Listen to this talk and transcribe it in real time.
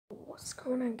What's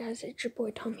going on, guys? It's your boy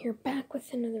Tom here, back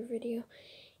with another video.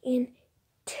 And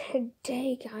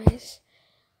today, guys,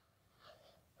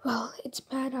 well, it's a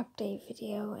bad update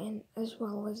video and as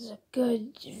well as a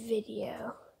good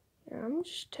video. I'm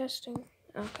just testing.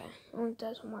 Okay, well, it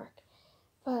doesn't work.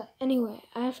 But anyway,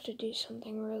 I have to do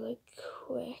something really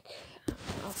quick.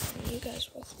 I'll bring you guys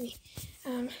with me.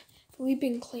 We've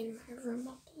been cleaning my room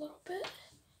up a little bit.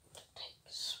 Take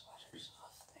the sweaters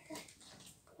off there.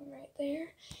 Put them right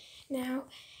there. Now,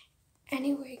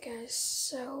 anyway, guys,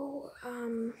 so,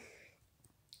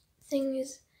 thing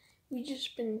is, we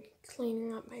just been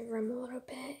cleaning up my room a little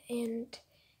bit, and,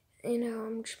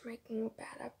 I'm just making a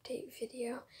bad update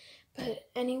video, but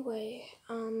anyway,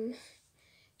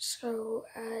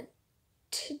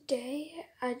 today,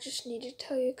 I just need to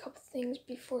tell you a couple things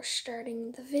before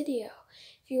starting the video.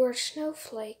 If you are a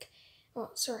snowflake,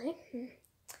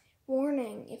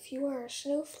 warning, if you are a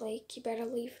snowflake, you better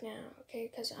leave now, okay,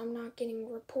 because I'm not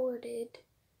getting reported,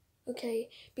 okay,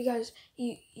 because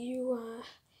you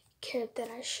cared that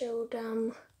I showed,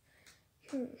 trying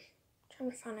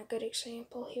to find a good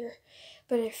example here,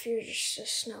 but if you're just a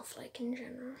snowflake in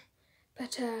general,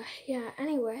 but, yeah,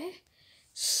 anyway,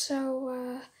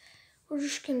 so, we're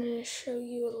just gonna show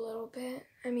you a little bit.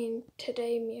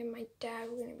 Today, me and my dad,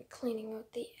 we're gonna be cleaning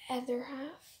out the other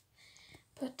half,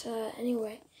 but,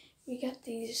 anyway, we got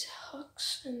these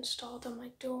hooks installed on my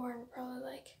door, and probably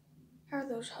like, how are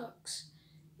those hooks?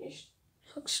 You just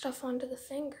hook stuff onto the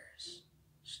fingers,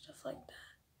 stuff like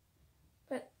that.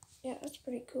 But yeah, that's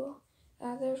pretty cool.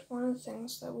 There's one of the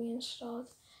things that we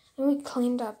installed, and we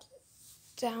cleaned up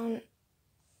down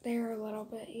there a little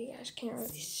bit. You guys can't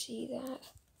really see that.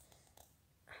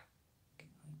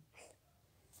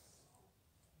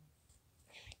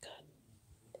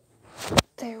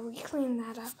 There, we cleaned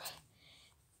that up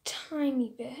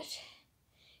tiny bit,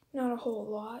 not a whole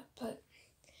lot, but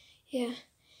yeah.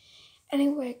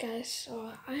 Anyway, guys,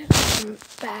 so I have some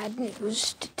bad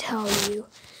news to tell you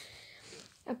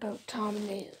about Tom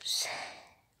News.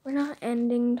 We're not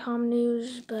ending Tom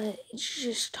News, but it's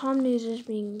just Tom News is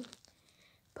being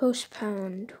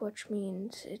postponed, which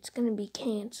means it's going to be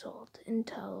canceled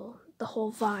until the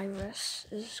whole virus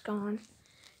is gone.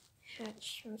 Yeah,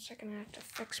 just 1 second, I have to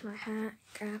fix my hat.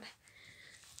 God.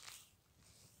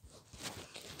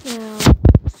 Now,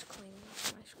 just cleaning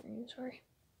up my screen, sorry.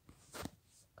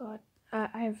 God,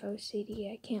 I have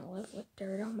OCD, I can't live with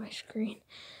dirt on my screen.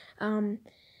 But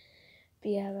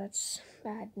yeah, that's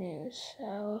bad news.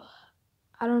 So,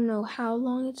 I don't know how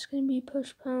long it's going to be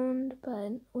postponed,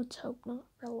 but let's hope not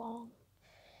for long.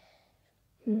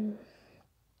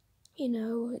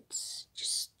 It's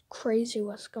just crazy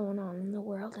what's going on in the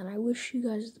world, and I wish you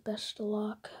guys the best of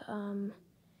luck.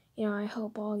 I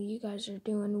hope all you guys are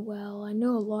doing well. I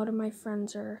know a lot of my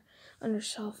friends are under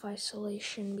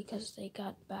self-isolation because they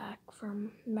got back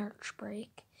from March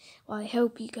break. Well, I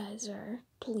hope you guys are.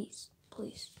 Please.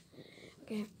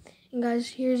 Okay. And guys,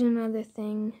 here's another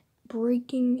thing.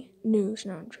 Breaking news.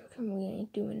 No, I'm joking. We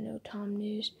ain't doing no Tom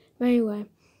News. But anyway,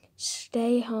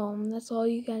 stay home. That's all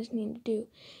you guys need to do.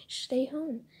 Stay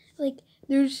home.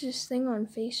 There's this thing on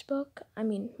Facebook.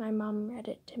 My mom read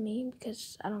it to me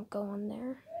because I don't go on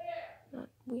there.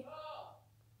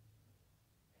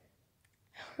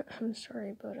 I'm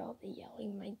sorry about all the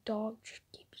yelling. My dog just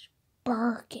keeps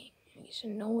barking. He's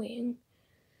annoying.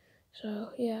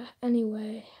 So, yeah,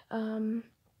 anyway, yeah.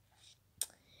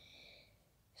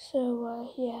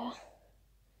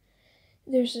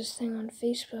 There's this thing on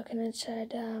Facebook, and it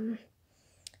said,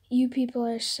 you people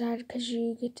are sad because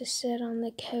you get to sit on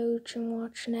the couch and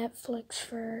watch Netflix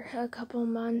for a couple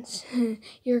months.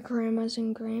 Your grandmas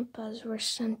and grandpas were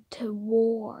sent to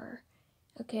war.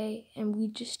 Okay, and we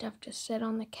just have to sit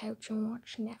on the couch and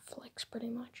watch Netflix, pretty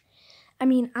much. I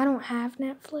don't have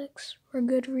Netflix for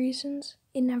good reasons.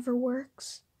 It never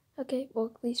works. Okay,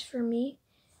 well, at least for me,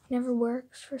 it never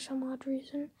works for some odd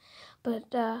reason.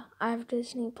 But I have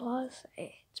Disney Plus.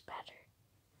 It's better.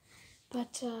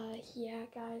 But yeah,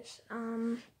 guys,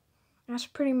 that's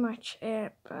pretty much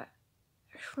it. But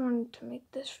I just wanted to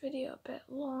make this video a bit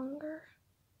longer.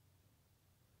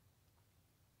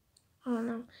 I don't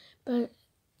know, but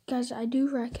guys, I do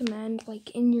recommend,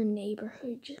 in your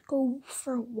neighborhood, just go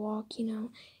for a walk,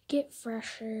 get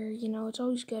fresher, it's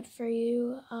always good for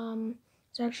you.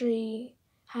 It's actually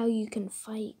how you can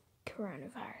fight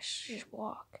coronavirus, just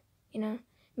walk,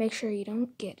 make sure you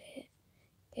don't get it.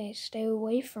 Okay, stay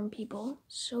away from people,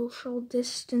 social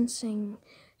distancing,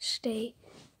 stay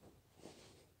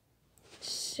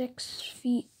 6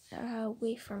 feet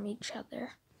away from each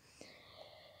other.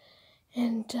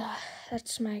 And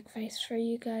that's my advice for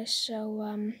you guys.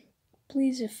 So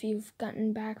please, if you've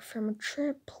gotten back from a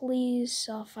trip, please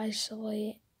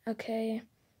self-isolate, okay?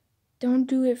 Don't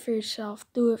do it for yourself,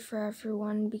 do it for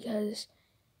everyone, because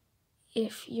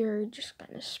if you're just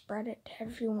gonna spread it to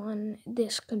everyone,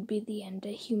 this could be the end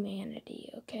of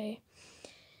humanity, okay?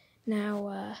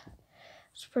 Now,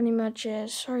 that's pretty much it.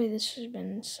 Sorry this has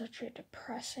been such a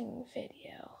depressing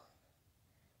video,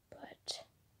 but,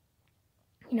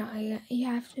 you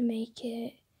have to make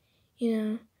it,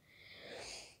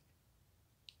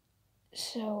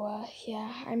 So,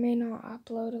 yeah, I may not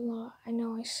upload a lot. I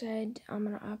know I said I'm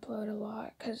gonna upload a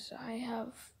lot because I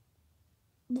have,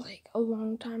 a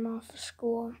long time off of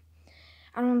school.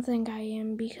 I don't think I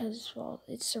am because, well,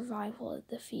 it's survival of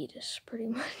the fetus, pretty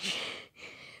much.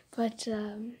 But,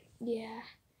 yeah.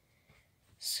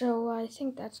 So, I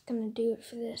think that's gonna do it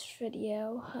for this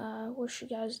video. Wish you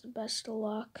guys the best of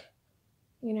luck,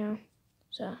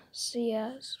 So, see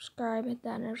ya, subscribe, hit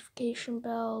that notification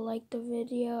bell, like the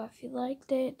video if you liked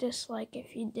it, dislike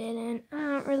if you didn't, I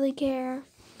don't really care,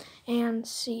 and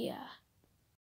see ya.